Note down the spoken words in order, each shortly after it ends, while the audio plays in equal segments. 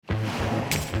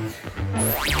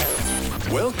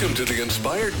Welcome to the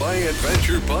Inspired by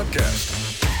Adventure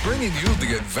podcast, bringing you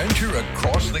the adventure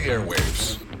across the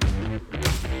airwaves.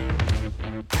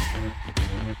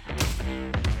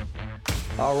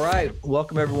 All right.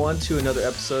 Welcome, everyone, to another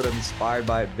episode of Inspired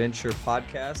by Adventure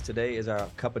podcast. Today is our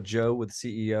Cup of Joe with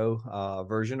CEO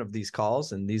version of these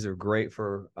calls. And these are great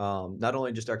for not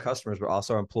only just our customers, but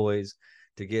also our employees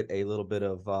to get a little bit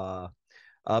of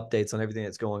updates on everything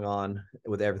that's going on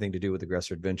with everything to do with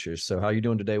Aggressor Adventures. So how are you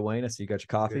doing today, Wayne? I see you got your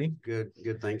coffee. Good.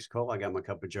 Thanks, Cole. I got my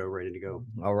Cup of Joe ready to go.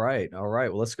 All right.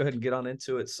 Well, let's go ahead and get on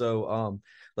into it. So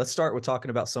let's start with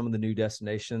talking about some of the new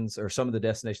destinations or some of the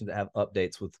destinations that have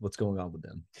updates with what's going on with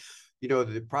them. You know,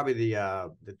 probably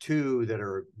the two that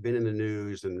are been in the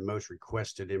news and the most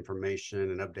requested information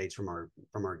and updates from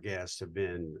our guests have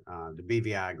been the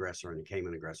BVI Aggressor and the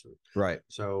Cayman Aggressor. Right.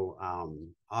 So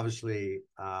obviously,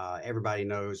 everybody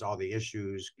knows all the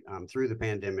issues through the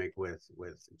pandemic with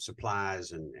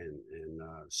supplies and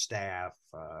staff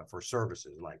for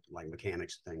services like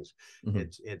mechanics and things. Mm-hmm.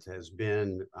 It has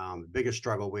been the biggest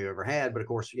struggle we ever had, but of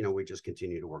course, you know, we just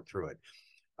continue to work through it.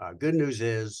 Good news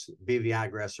is BVI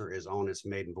Aggressor is on its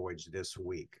maiden voyage this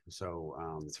week. So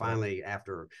finally,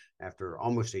 after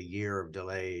almost a year of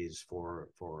delays for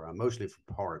mostly for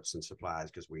parts and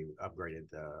supplies, because we upgraded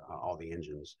all the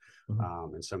engines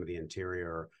and some of the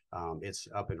interior, it's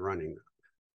up and running.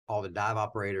 All the dive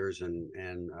operators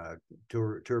and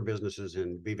tour businesses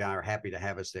and BVI are happy to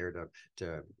have us there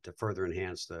to further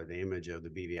enhance the image of the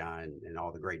BVI and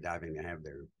all the great diving they have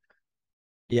there.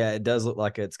 Yeah, it does look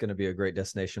like it's going to be a great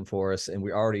destination for us. And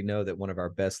we already know that one of our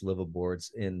best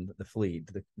liveaboards in the fleet,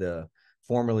 the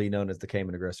formerly known as the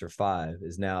Cayman Aggressor 5,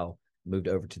 is now moved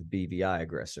over to the BVI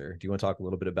Aggressor. Do you want to talk a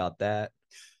little bit about that?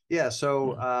 Yeah,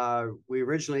 so we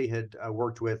originally had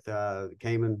worked with the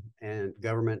Cayman and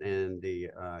government and the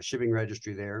shipping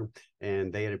registry there,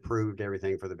 and they had approved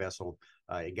everything for the vessel.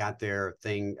 It got there.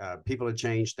 People had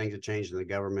changed. Things had changed in the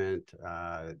government.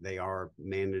 They are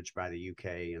managed by the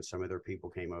UK, and some of their people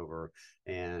came over,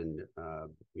 and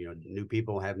new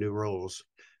people have new rules,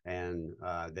 and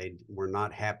they were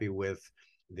not happy with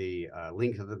the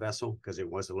length of the vessel because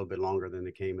it was a little bit longer than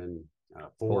the Cayman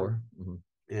 4. Mm-hmm.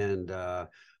 And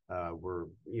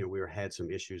we had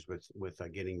some issues with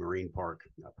getting marine park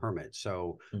permits.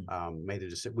 So made the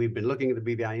decision. We've been looking at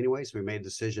the BVI anyway, so we made a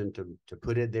decision to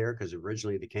put it there because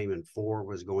originally the Cayman 4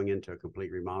 was going into a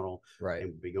complete remodel, right,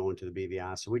 and would be going to the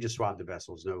BVI. So we just swapped the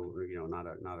vessels. No, not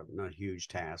a huge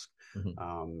task,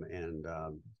 and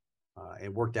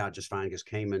it worked out just fine because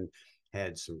Cayman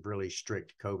had some really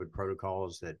strict COVID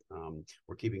protocols that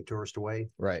were keeping tourists away.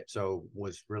 Right. So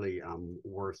was really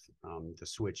worth the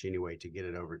switch anyway to get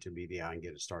it over to BVI and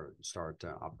get it start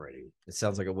operating. It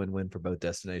sounds like a win-win for both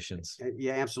destinations.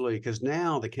 Yeah, absolutely. Because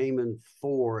now the Cayman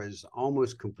 4 is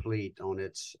almost complete on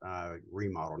its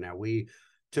remodel. Now we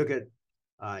took it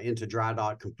into dry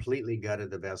dock, completely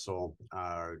gutted the vessel,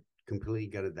 completely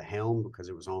gutted the helm because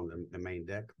it was on the main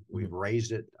deck. We've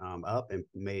raised it up and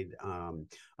made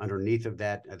underneath of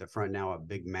that at the front now a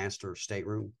big master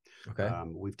stateroom. Okay.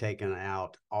 We've taken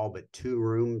out all but 2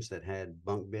 rooms that had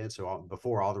bunk beds. So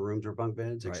before all the rooms were bunk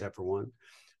beds, right, except for 1.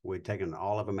 We've taken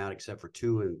all of them out except for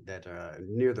 2 and that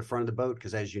near the front of the boat,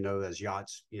 because as you know, as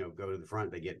yachts go to the front,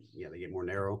 they get more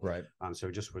narrow. Right. So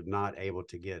just was not able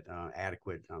to get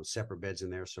adequate separate beds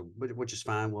in there. So which is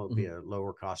fine. Will be a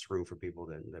lower cost room for people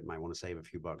that might want to save a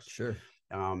few bucks. Sure.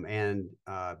 And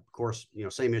of course,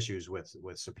 same issues with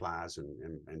supplies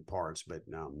and parts, but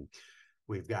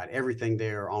we've got everything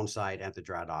there on site at the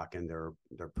dry dock, and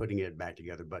they're putting it back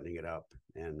together, buttoning it up,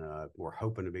 and we're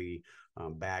hoping to be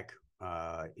back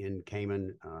in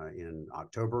Cayman in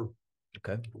October.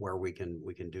 Okay. Where we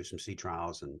can do some sea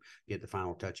trials and get the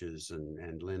final touches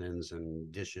and linens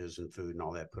and dishes and food and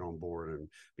all that put on board, and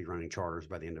be running charters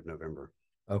by the end of November.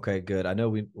 Okay, good. I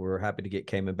know we're happy to get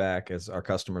Cayman back, as our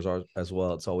customers are as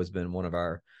well. It's always been one of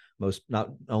our not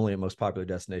only a most popular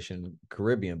destination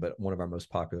Caribbean, but one of our most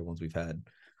popular ones we've had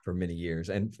for many years.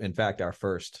 And in fact, our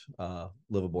first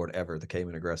liveaboard ever, the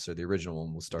Cayman Aggressor, the original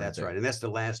one, was started. That's right. And that's the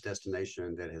last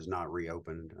destination that has not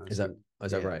reopened. Is that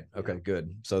right? Okay,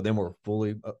 good. So then we're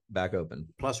fully back open.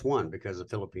 +1, because the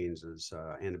Philippines is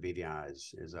and the BVI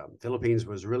is up. Philippines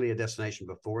was really a destination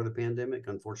before the pandemic.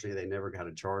 Unfortunately, they never got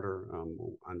a charter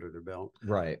under their belt.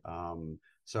 Right.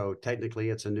 So technically,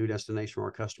 it's a new destination for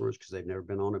our customers because they've never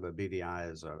been on it. But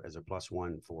BVI is a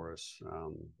 +1 for us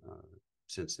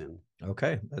since then.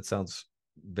 Okay, that sounds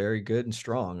very good and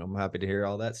strong. I'm happy to hear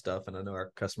all that stuff, and I know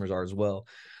our customers are as well.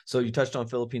 So you touched on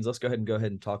Philippines. Let's go ahead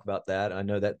and talk about that. I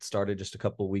know that started just a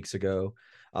couple of weeks ago.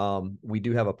 We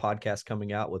do have a podcast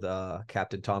coming out with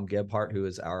Captain Tom Gebhardt, who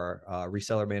is our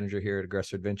reseller manager here at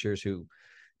Aggressor Adventures, who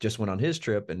just went on his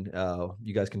trip, and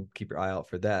you guys can keep your eye out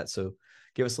for that. So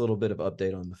give us a little bit of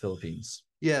update on the Philippines.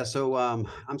 Yeah, so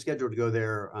I'm scheduled to go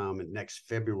there next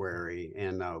February,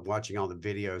 and watching all the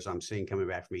videos I'm seeing coming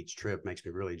back from each trip makes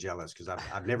me really jealous because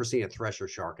I've never seen a thresher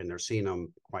shark, and they're seeing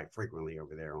them quite frequently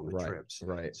over there on the trips.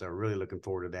 Right. So really looking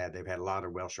forward to that. They've had a lot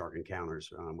of whale shark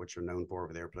encounters, which are known for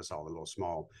over there, plus all the little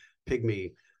small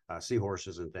pygmy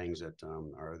seahorses and things that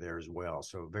are there as well.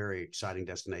 So very exciting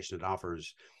destination. It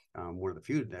offers one of the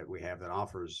few that we have that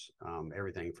offers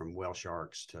everything from whale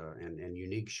sharks to and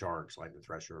unique sharks like the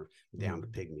thresher down to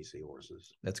pygmy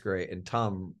seahorses. That's great. And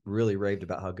Tom really raved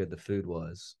about how good the food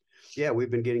was. Yeah, we've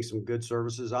been getting some good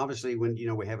services. Obviously, when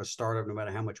we have a startup, no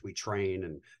matter how much we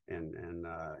train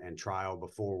and trial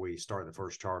before we start the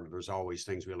first charter, there's always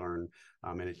things we learn,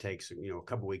 and it takes a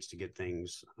couple weeks to get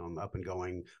things up and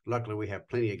going. Luckily, we have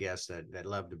plenty of guests that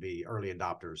love to be early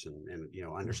adopters and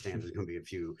understand there's going to be a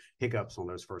few hiccups on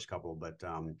those first couple, but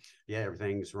yeah,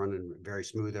 everything's running very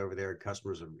smooth over there.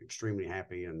 Customers are extremely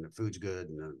happy, and the food's good,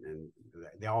 and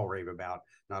they all rave about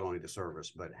not only the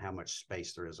service but how much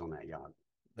space there is on that yacht.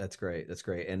 That's great. That's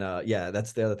great. And yeah,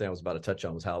 that's the other thing I was about to touch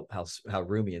on was how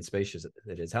roomy and spacious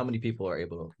it is. How many people are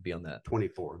able to be on that?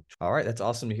 24. All right. That's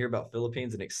awesome to hear about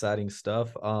Philippines and exciting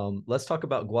stuff. Let's talk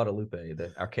about Guadalupe,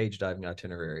 our cage diving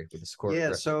itinerary with the Sequoia.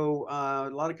 Yeah. So a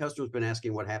lot of customers have been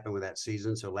asking what happened with that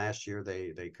season. So last year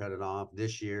they cut it off.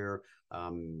 This year,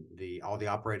 all the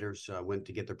operators went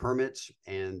to get their permits,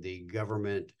 and the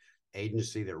government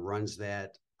agency that runs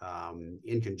that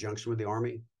in conjunction with the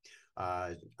Army,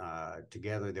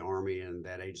 together the Army and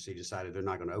that agency decided they're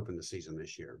not going to open the season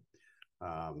this year.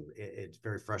 It's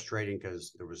very frustrating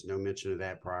because there was no mention of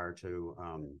that prior to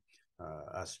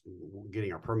us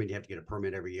getting our permit. You have to get a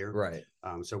permit every year, right?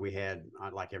 So we had,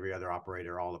 like every other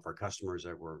operator, all of our customers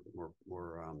that were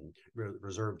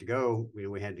reserved to go.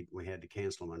 We had to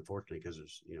cancel them, unfortunately, because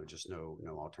there's just no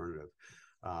alternative.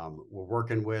 We're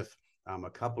working with a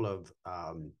couple of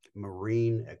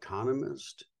marine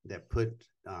economists that put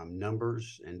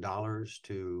numbers and dollars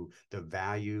to the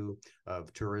value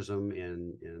of tourism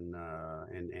in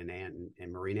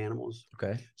marine animals.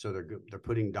 Okay. So they're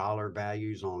putting dollar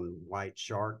values on white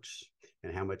sharks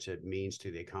and how much it means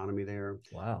to the economy there.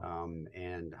 Wow.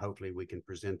 And hopefully we can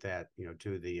present that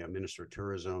to the Minister of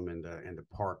Tourism and the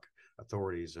park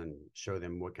authorities and show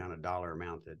them what kind of dollar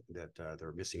amount that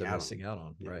they're missing out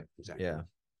on. Yeah, right. Exactly. Yeah.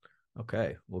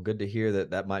 Okay. Well, good to hear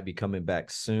that might be coming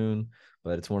back soon,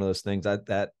 but it's one of those things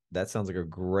that sounds like a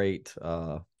great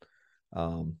thing,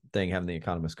 having the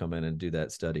economists come in and do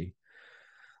that study.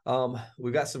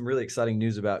 We've got some really exciting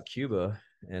news about Cuba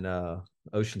and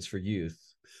Oceans for Youth.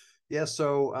 Yeah.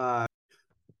 So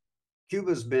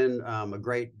Cuba's been a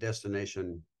great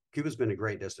destination. Cuba's been a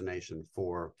great destination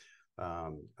for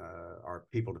our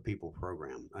people-to-people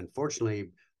program. Unfortunately,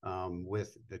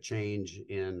 with the change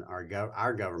in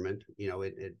our government,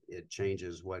 it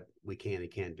changes what we can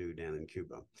and can't do down in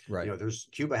Cuba. Right.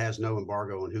 Cuba has no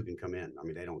embargo on who can come in. I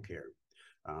mean, they don't care.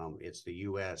 It's the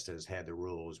U.S. that has had the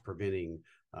rules preventing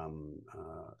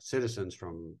citizens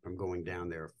from going down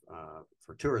there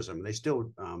for tourism. They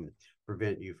still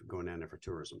prevent you from going down there for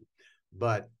tourism,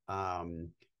 but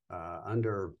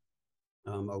under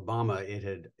Obama,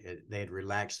 they had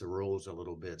relaxed the rules a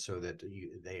little bit so that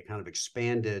they kind of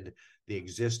expanded the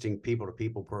existing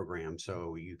people-to-people program,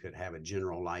 so you could have a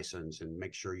general license and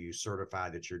make sure you certify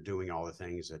that you're doing all the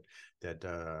things that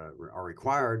are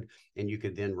required, and you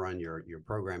could then run your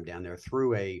program down there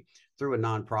through a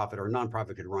nonprofit, or a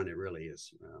nonprofit could run it really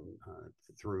is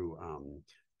through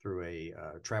a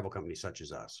travel company such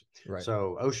as us. Right.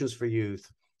 So Oceans for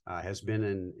Youth has been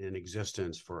in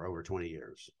existence for over 20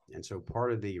 years. And so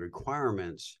part of the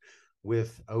requirements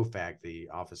with OFAC, the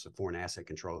Office of Foreign Asset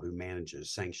Control, who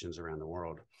manages sanctions around the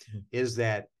world, is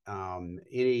that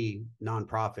any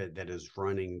nonprofit that is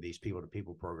running these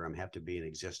people-to-people program have to be in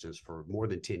existence for more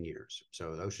than 10 years.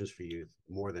 So the Oceans for Youth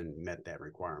more than met that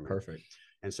requirement. Perfect.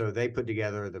 And so they put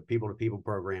together the people-to-people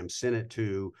program, sent it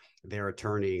to their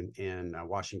attorney in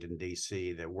Washington,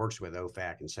 D.C. that works with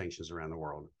OFAC and sanctions around the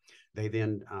world. They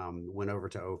then went over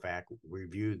to OFAC,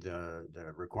 reviewed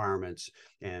the requirements,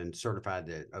 and certified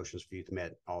that Oceans for Youth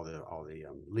met all the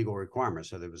legal requirements.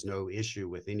 So there was no issue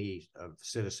with any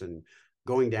citizen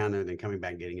going down there and then coming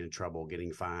back, getting into trouble,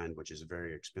 getting fined, which is a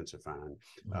very expensive fine,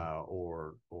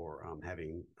 or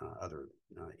having other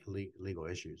legal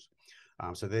issues.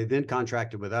 So they then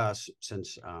contracted with us,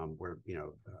 since we're,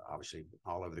 obviously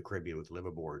all over the Caribbean with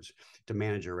liveaboards, to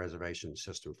manage a reservation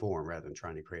system for them rather than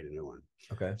trying to create a new one.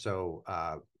 Okay. So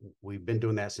we've been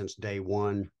doing that since day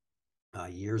one.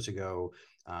 Years ago,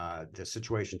 the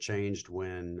situation changed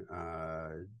when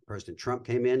President Trump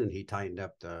came in and he tightened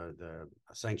up the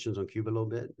sanctions on Cuba a little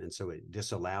bit. And so it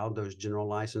disallowed those general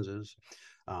licenses.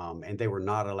 And they were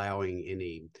not allowing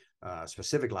any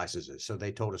specific licenses. So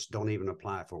they told us, don't even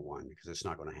apply for one because it's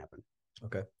not going to happen.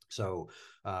 Okay. So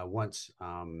once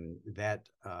that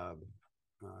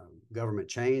government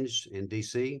changed in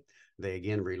DC, they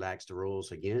again relaxed the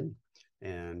rules again.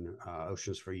 And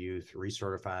Oceans for Youth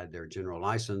recertified their general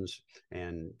license,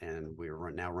 and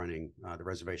we're now running the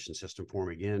reservation system for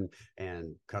them again.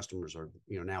 And customers are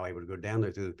now able to go down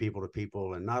there through the people to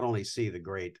people and not only see the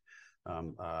great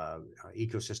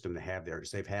ecosystem they have there,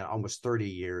 because they've had almost 30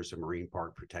 years of marine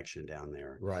park protection down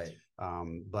there, right?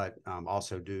 But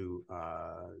also do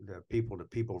the people to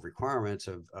people requirements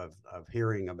of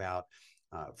hearing about.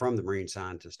 From the marine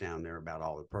scientists down there about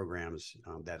all the programs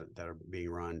that are being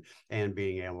run, and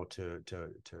being able to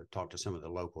talk to some of the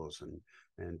locals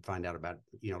and find out about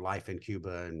life in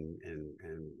Cuba, and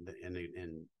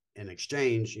in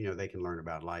exchange they can learn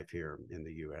about life here in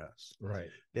the U.S. Right.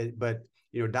 But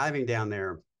diving down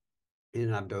there,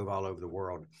 and I've dove all over the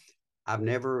world. I've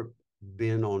never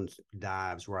been on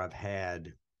dives where I've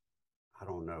had, I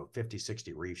don't know, 50,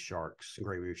 60 reef sharks,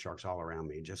 gray reef sharks all around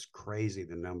me. Just crazy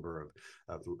the number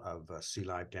of sea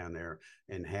life down there,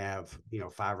 and have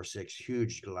 5 or 6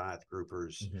 huge Goliath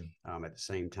groupers at the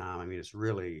same time. I mean, it's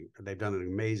really, they've done an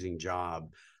amazing job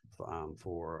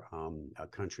for a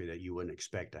country that you wouldn't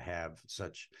expect to have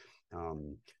such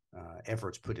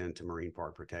efforts put into marine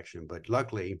park protection. But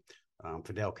luckily,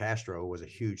 Fidel Castro was a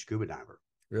huge scuba diver.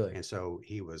 Really? And so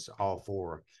he was all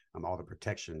for all the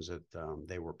protections that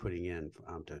they were putting in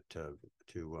to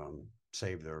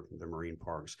save their marine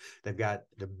parks. They've got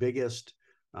the biggest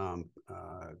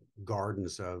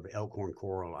gardens of elkhorn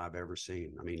coral I've ever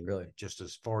seen. I mean, really, just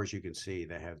as far as you can see,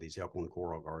 they have these elkhorn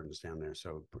coral gardens down there.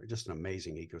 So just an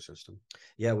amazing ecosystem.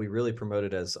 Yeah, we really promote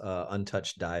it as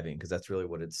untouched diving, because that's really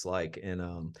what it's like. And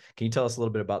can you tell us a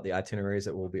little bit about the itineraries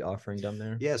that we'll be offering down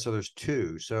there? Yeah, so there's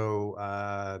 2.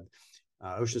 So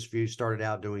Oceans for Youth started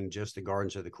out doing just the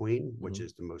Gardens of the Queen, which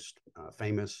is the most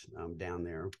famous down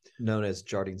there. Known as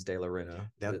Jardins de la Reina.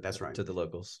 That's right. To the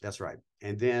locals. That's right.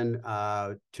 And then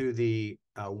to the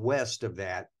west of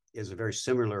that is a very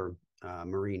similar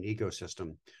marine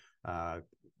ecosystem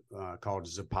called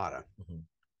Zapata.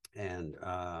 And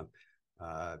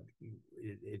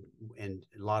and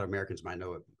a lot of Americans might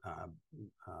know it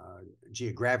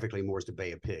geographically more as the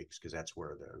Bay of Pigs, because that's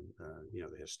where the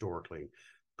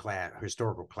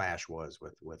historical clash was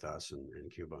with us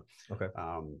and Cuba. Okay.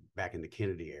 Back in the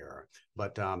Kennedy era.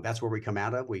 But that's where we come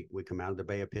out of. We come out of the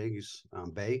Bay of Pigs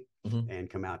Bay and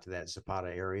come out to that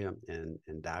Zapata area and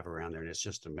dive around there. And it's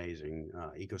just amazing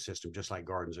ecosystem, just like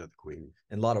Gardens of the Queen.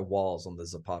 And a lot of walls on the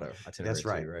Zapata itinerary. That's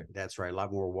right. Too, right. That's right. A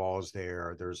lot more walls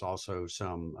there. There's also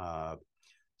some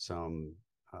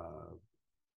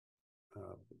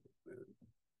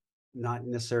not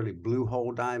necessarily blue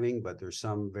hole diving, but there's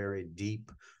some very deep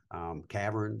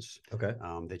caverns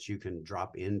that you can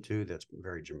drop into. That's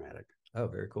very dramatic. Oh,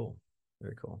 very cool.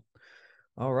 Very cool.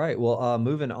 All right. Well,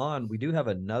 moving on, we do have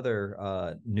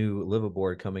another new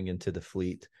liveaboard coming into the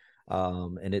fleet,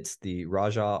 and it's the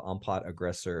Raja Ampat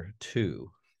Aggressor 2.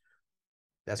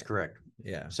 That's correct.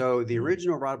 Yeah. So the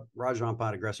original Raja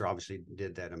Ampat Aggressor obviously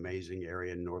did that amazing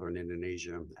area in northern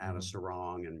Indonesia, out of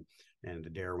Sarong and the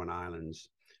Darwin Islands.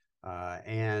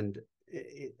 And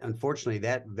unfortunately,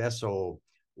 that vessel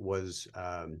was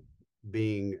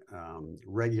being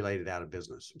regulated out of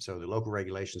business. So the local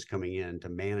regulations coming in to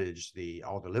manage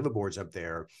all the liveaboards up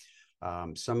there,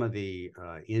 some of the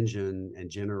engine and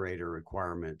generator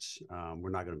requirements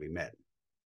were not going to be met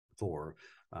for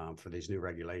these new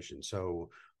regulations. So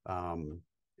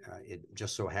it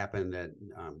just so happened that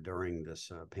during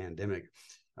this pandemic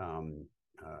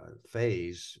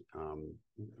phase,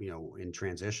 in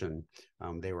transition,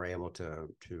 they were able to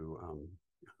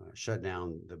shut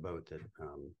down the boat that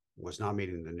was not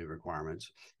meeting the new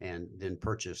requirements, and then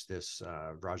purchase this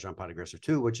Raja Ampat Aggressor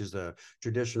 2, which is the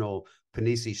traditional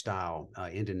Pinisi style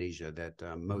Indonesia that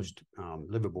most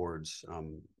liveaboards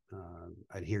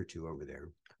adhere to over there.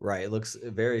 Right. It looks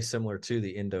very similar to the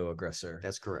Indo Aggressor.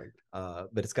 That's correct. But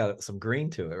it's got some green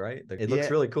to it, right? It looks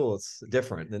really cool. It's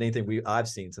different than anything I've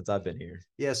seen since I've been here.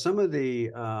 Yeah, some of the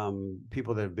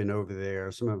people that have been over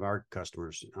there, some of our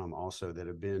customers also that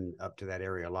have been up to that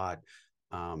area a lot,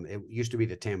 it used to be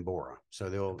the Tambora, so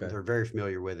Okay. they're very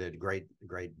familiar with it. Great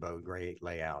boat, great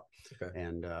layout. Okay.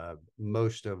 And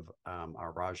most of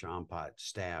our Raja Ampat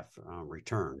staff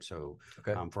return. So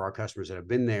Okay. for our customers that have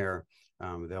been there,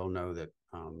 they'll know that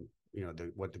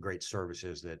what the great service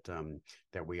is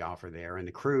that we offer there. And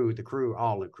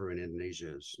all the crew in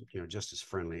Indonesia is just as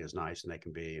friendly as nice and they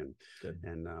can be. And Good.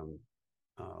 and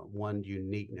one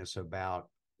uniqueness about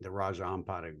the Raja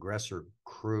Ampat Aggressor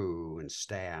crew and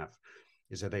staff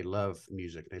is that they love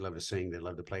music. They love to sing. They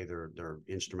love to play their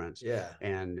instruments. Yeah.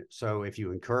 And so if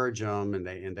you encourage them and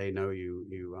they know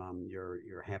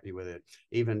you're happy with it,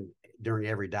 even during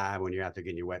every dive when you're out there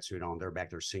getting your wetsuit on, they're back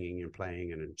there singing and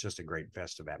playing, and it's just a great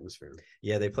festive atmosphere.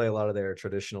 Yeah, they play a lot of their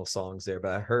traditional songs there.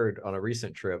 But I heard on a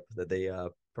recent trip that they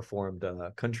performed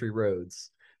 "Country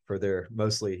Roads" for their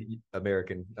mostly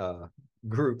American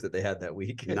group that they had that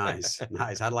week. Nice.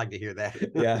 I'd like to hear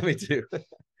that. Yeah, me too.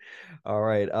 All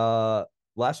right.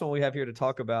 Last one we have here to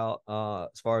talk about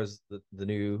as far as the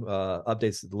new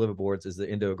updates to the liveaboards is the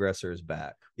Indo Aggressor is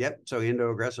back. Yep. So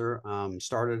Indo Aggressor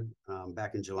started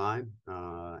back in July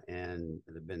and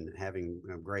they've been having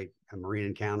great marine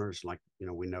encounters like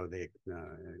we know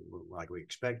like we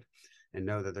expect and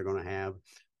know that they're going to have.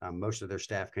 Most of their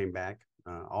staff came back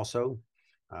also.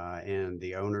 And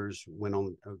the owners went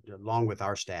on along with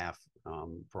our staff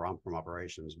from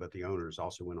operations, but the owners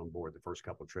also went on board the first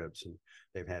couple of trips, and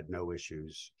they've had no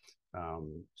issues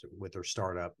with their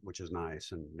startup, which is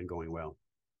nice and been going well.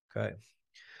 Okay.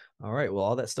 All right. Well,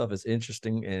 all that stuff is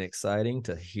interesting and exciting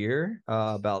to hear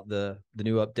about the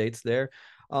new updates there.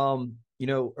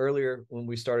 Earlier when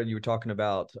we started, you were talking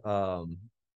about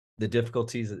the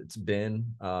difficulties that it's been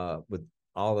with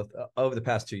all of over the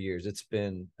past 2 years. It's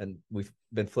been, and we've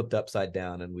been flipped upside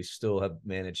down, and we still have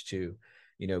managed to,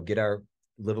 get our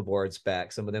liveaboards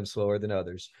back. Some of them slower than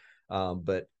others.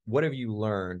 But what have you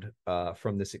learned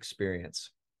from this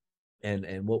experience?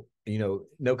 And what,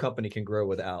 no company can grow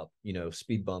without,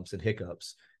 speed bumps and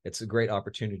hiccups. It's a great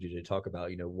opportunity to talk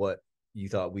about, what you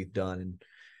thought we've done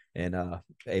and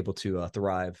able to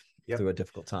thrive through a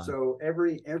difficult time. So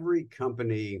every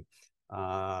company,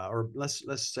 or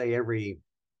let's say every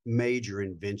major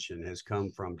invention has come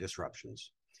from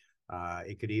disruptions.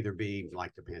 It could either be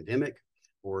like the pandemic,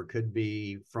 or it could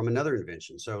be from another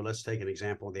invention. So let's take an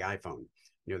example of the iPhone.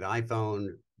 The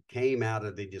iPhone came out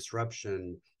of the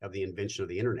disruption of the invention of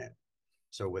the internet.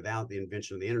 So without the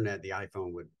invention of the internet, the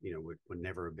iPhone would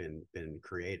never have been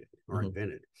created or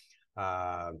invented.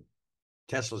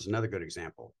 Tesla is another good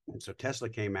example. And so Tesla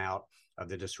came out of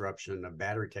the disruption of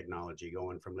battery technology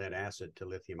going from lead acid to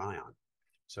lithium ion.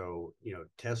 So,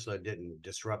 Tesla didn't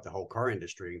disrupt the whole car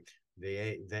industry.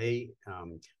 They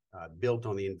built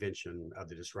on the invention of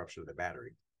the disruption of the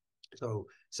battery. So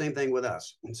same thing with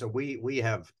us. And so we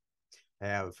have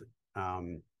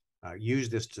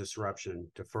used this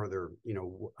disruption to further,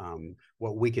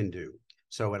 what we can do.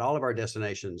 So at all of our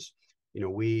destinations,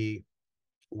 we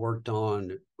worked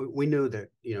on, we knew that,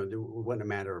 it wasn't a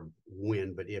matter of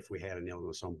when, but if we had an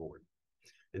illness on board.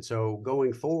 And so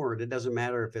going forward, it doesn't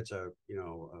matter if it's a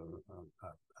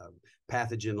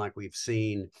pathogen like we've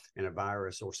seen in a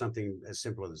virus or something as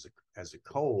simple as a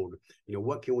cold.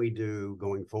 What can we do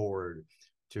going forward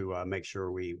to make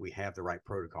sure we have the right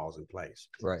protocols in place?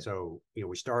 Right. So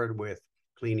we started with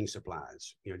cleaning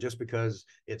supplies. Just because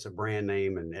it's a brand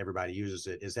name and everybody uses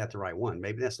it, is that the right one?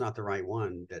 Maybe that's not the right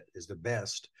one that is the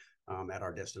best at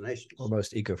our destinations. Or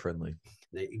most eco-friendly.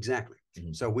 Exactly.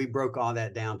 Mm-hmm. So we broke all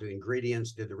that down to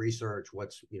ingredients, did the research,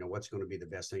 what's going to be the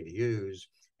best thing to use,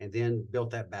 and then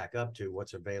built that back up to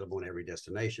what's available in every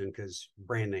destination, because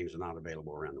brand names are not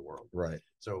available around the world. Right.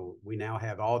 So we now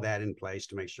have all that in place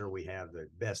to make sure we have the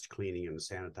best cleaning and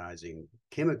sanitizing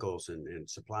chemicals and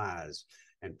supplies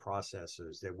and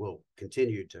processes that we'll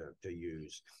continue to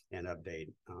use and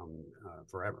update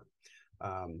forever.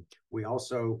 We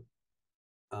also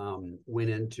went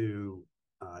into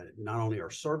not only our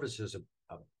services a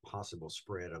possible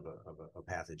spread of a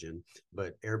pathogen,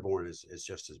 but airborne is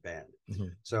just as bad. Mm-hmm.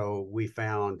 So we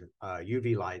found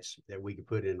UV lights that we could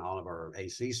put in all of our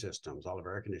AC systems, all of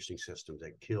our air conditioning systems,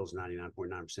 that kills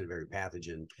 99.9% of every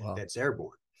pathogen that's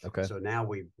airborne. Okay. So now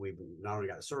we've not only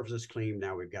got the surfaces clean,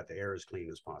 now we've got the air as clean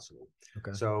as possible.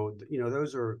 Okay. So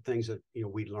those are things that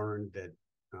we learned that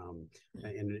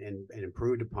and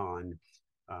improved upon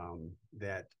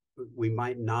that we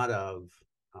might not have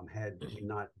had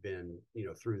not been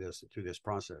through this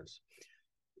process.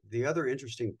 The other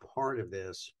interesting part of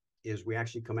this is we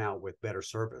actually come out with better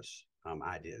service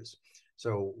ideas.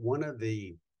 So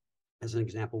as an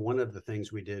example, one of the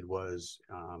things we did was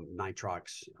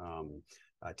nitrox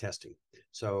testing.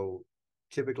 So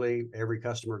typically every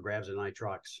customer grabs a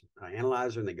nitrox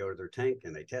analyzer and they go to their tank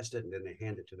and they test it and then they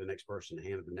hand it to the next person to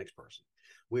hand it to the next person.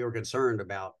 We were concerned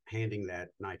about handing that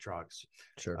nitrox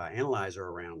analyzer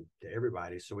around to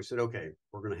everybody. So we said, okay,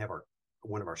 we're going to have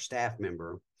one of our staff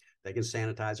member, they can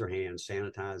sanitize their hands,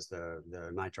 sanitize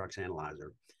the nitrox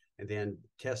analyzer, and then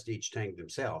test each tank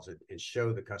themselves and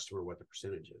show the customer what the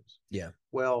percentage is. Yeah.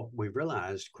 Well, we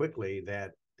realized quickly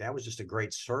that was just a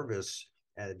great service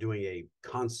doing a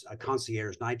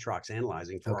concierge nitrox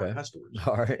analyzing for our customers.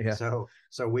 All right. Yeah.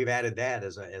 So we've added that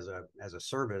as a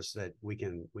service that we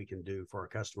can do for our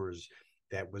customers,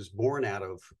 that was born out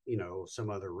of, some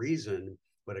other reason,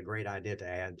 but a great idea to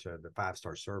add to the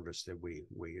 5-star service that we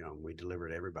deliver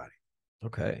to everybody.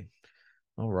 Okay.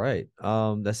 All right.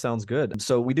 That sounds good.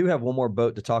 So we do have one more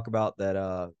boat to talk about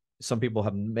that some people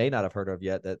may not have heard of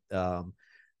yet, that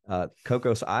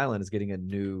Cocos Island is getting a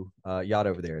new yacht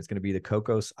over there. It's going to be the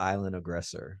Cocos Island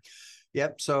Aggressor.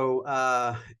 Yep. So,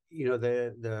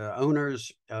 the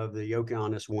owners of the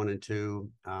Okeanos 1 and 2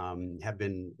 have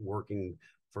been working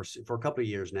for a couple of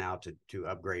years now to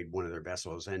upgrade one of their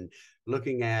vessels, and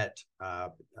looking at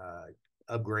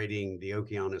upgrading the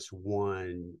Okeanos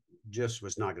 1 just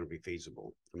was not going to be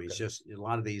feasible. I mean, It's just a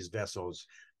lot of these vessels,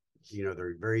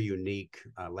 they're very unique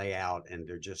layout, and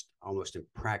they're just almost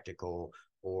impractical,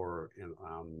 or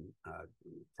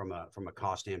from a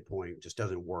cost standpoint, just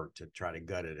doesn't work to try to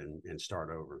gut it and start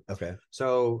over. Okay.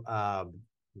 So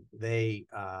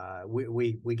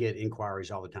we get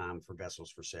inquiries all the time for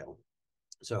vessels for sale.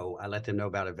 So I let them know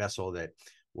about a vessel that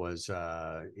was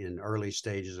in early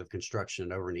stages of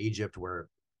construction over in Egypt, where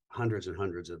hundreds and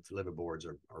hundreds of liveaboards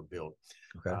are built.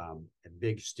 Okay. A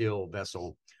big steel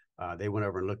vessel. They went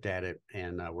over and looked at it,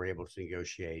 and were able to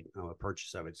negotiate a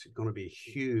purchase of it. It's going to be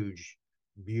a huge,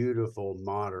 beautiful,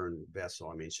 modern vessel.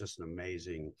 I mean, it's just an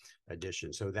amazing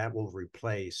addition. So that will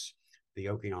replace the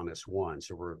Okeanos 1.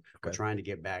 So we're trying to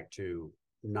get back to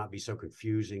not be so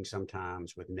confusing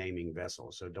sometimes with naming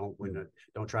vessels. So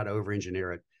don't try to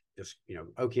over-engineer it. Just,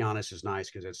 Okeanos is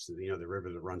nice because it's, the river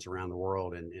that runs around the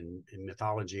world in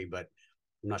mythology, but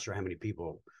I'm not sure how many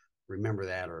people remember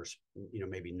that, or,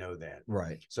 maybe know that.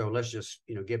 Right. So let's just,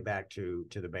 get back to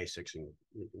the basics, and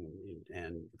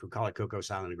if we call it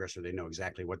Cocos Island Aggressor, they know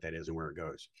exactly what that is and where it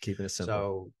goes. Keeping it simple.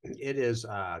 So it is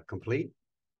complete.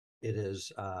 It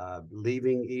is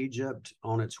leaving Egypt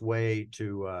on its way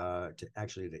to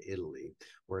actually to Italy,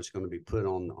 where it's going to be put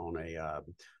on a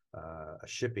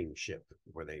shipping ship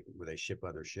where they ship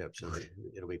other ships. So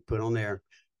it'll be put on there,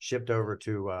 shipped over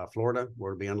to Florida,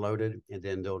 where it'll be unloaded, and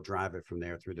then they'll drive it from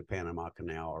there through the Panama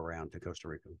Canal around to Costa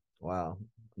Rica. Wow.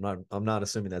 I'm not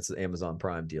assuming that's the Amazon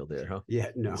Prime deal there, huh? Yeah,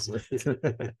 no.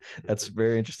 That's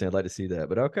very interesting. I'd like to see that.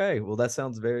 But okay, well, that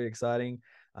sounds very exciting.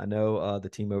 I know the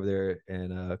team over there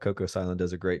in Cocos Island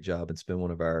does a great job. It's been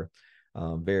one of our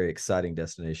very exciting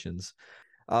destinations.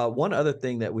 One other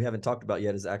thing that we haven't talked about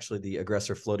yet is actually the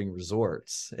Aggressor Floating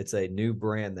Resorts. It's a new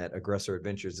brand that Aggressor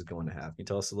Adventures is going to have. Can you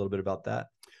tell us a little bit about that?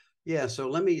 Yeah, so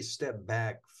let me step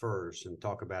back first and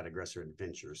talk about Aggressor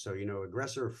Adventures. So,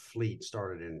 Aggressor Fleet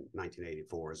started in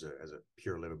 1984 as a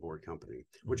pure liveaboard company,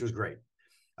 which was great.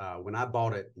 When I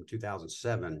bought it in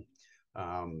 2007,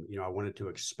 I wanted to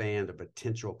expand a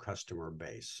potential customer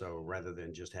base. So rather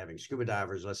than just having scuba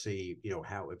divers, let's see,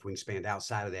 how if we can expand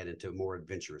outside of that into more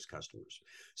adventurous customers.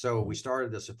 So we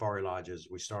started the safari lodges,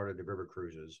 we started the river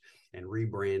cruises, and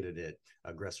rebranded it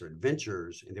Aggressor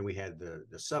Adventures. And then we had the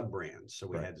sub brands. So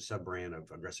we had the sub brand of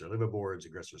Aggressor Liveaboards,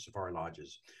 Aggressor Safari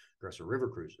Lodges, Aggressor River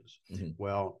Cruises. Mm-hmm.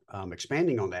 Well,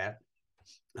 expanding on that,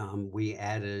 we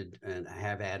added and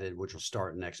have added, which will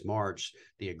start next March,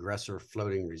 the Aggressor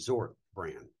Floating Resort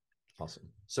brand. Awesome.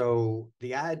 So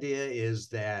the idea is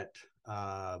that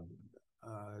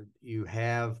you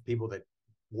have people that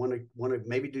want to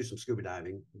maybe do some scuba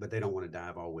diving, but they don't want to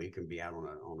dive all week and be out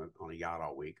on a yacht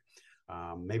all week.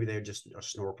 Maybe they're just a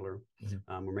snorkeler,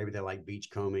 mm-hmm. Or maybe they like beach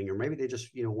combing, or maybe they just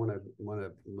want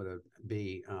to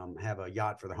be have a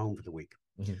yacht for the home for the week.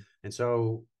 Mm-hmm. And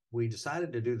so we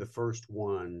decided to do the first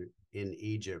one in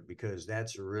Egypt because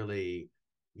that's really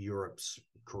Europe's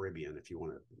Caribbean, if you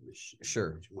want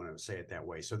to say it that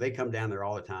way. So they come down there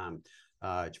all the time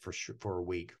for a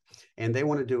week, and they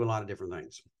want to do a lot of different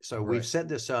things. So we've set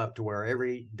this up to where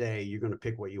every day you're going to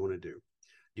pick what you want to do.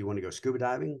 Do you want to go scuba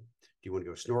diving? you want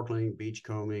to go snorkeling, beach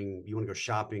combing? You want to go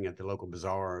shopping at the local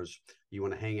bazaars? You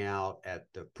want to hang out at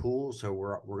the pool? So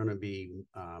we're going to be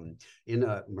in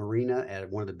a marina at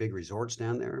one of the big resorts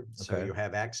down there. So Okay. you'll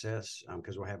have access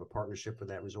because we'll have a partnership with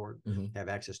that resort. Mm-hmm. Have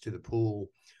access to the pool,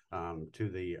 to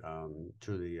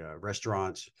the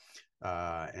restaurants.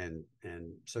 And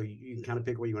so you can kind of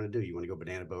pick what you want to do. You want to go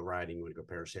banana boat riding, you want to go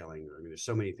parasailing. I mean, there's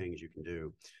so many things you can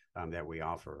do that we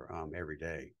offer every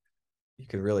day. You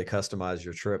can really customize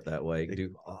your trip that way. You can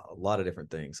do a lot of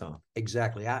different things, huh?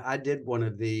 Exactly. I did one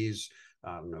of these,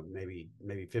 maybe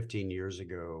 15 years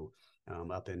ago,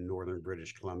 up in northern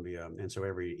British Columbia. And so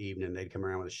every evening they'd come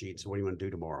around with a sheet. So what do you want to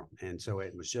do tomorrow? And so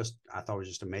it was just, I thought it was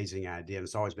just an amazing idea. And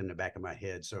it's always been in the back of my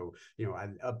head. So,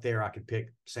 up there, I could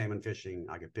pick salmon fishing.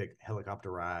 I could pick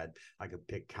helicopter ride. I could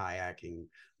pick kayaking,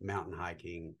 mountain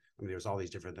hiking. I mean, there's all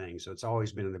these different things. So it's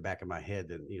always been in the back of my head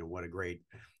that, what a great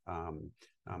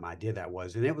idea that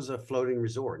was. And it was a floating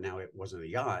resort. Now, it wasn't a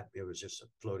yacht. It was just a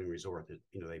floating resort that,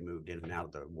 they moved in and out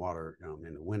of the water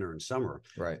in the winter and summer.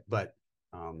 Right. But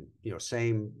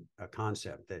same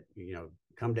concept that,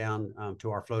 come down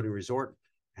to our floating resort,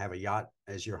 have a yacht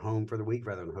as your home for the week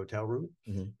rather than a hotel room,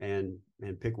 and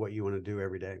pick what you want to do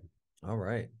every day. All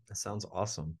right. That sounds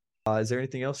awesome. Is there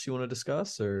anything else you want to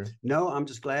discuss or? No, I'm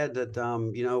just glad that,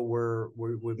 we're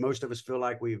most of us feel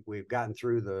like we've gotten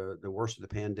through the worst of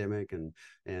the pandemic and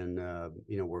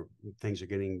things are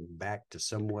getting back to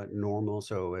somewhat normal.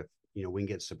 So if, we can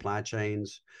get supply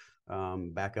chains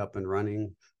back up and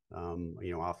running,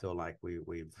 I feel like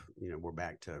we're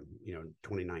back to,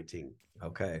 2019.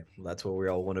 Okay. Well, that's where we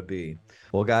all want to be.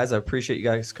 Well, guys, I appreciate you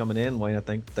guys coming in. Wayne, I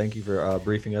thank you for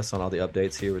briefing us on all the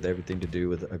updates here with everything to do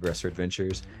with Aggressor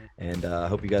Adventures. And I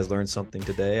hope you guys learned something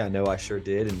today. I know I sure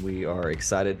did. And we are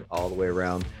excited all the way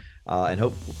around. And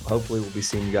hopefully we'll be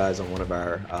seeing you guys on one of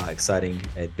our exciting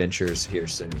adventures here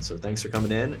soon. So thanks for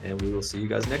coming in, and we will see you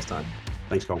guys next time.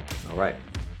 Thanks, Cole. All right.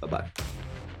 Bye-bye.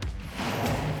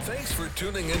 Thanks for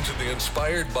tuning into the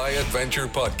Inspired by Adventure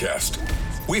podcast.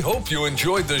 We hope you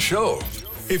enjoyed the show.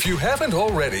 If you haven't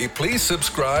already, please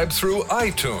subscribe through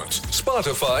iTunes,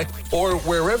 Spotify, or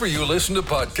wherever you listen to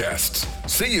podcasts.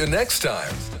 See you next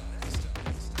time.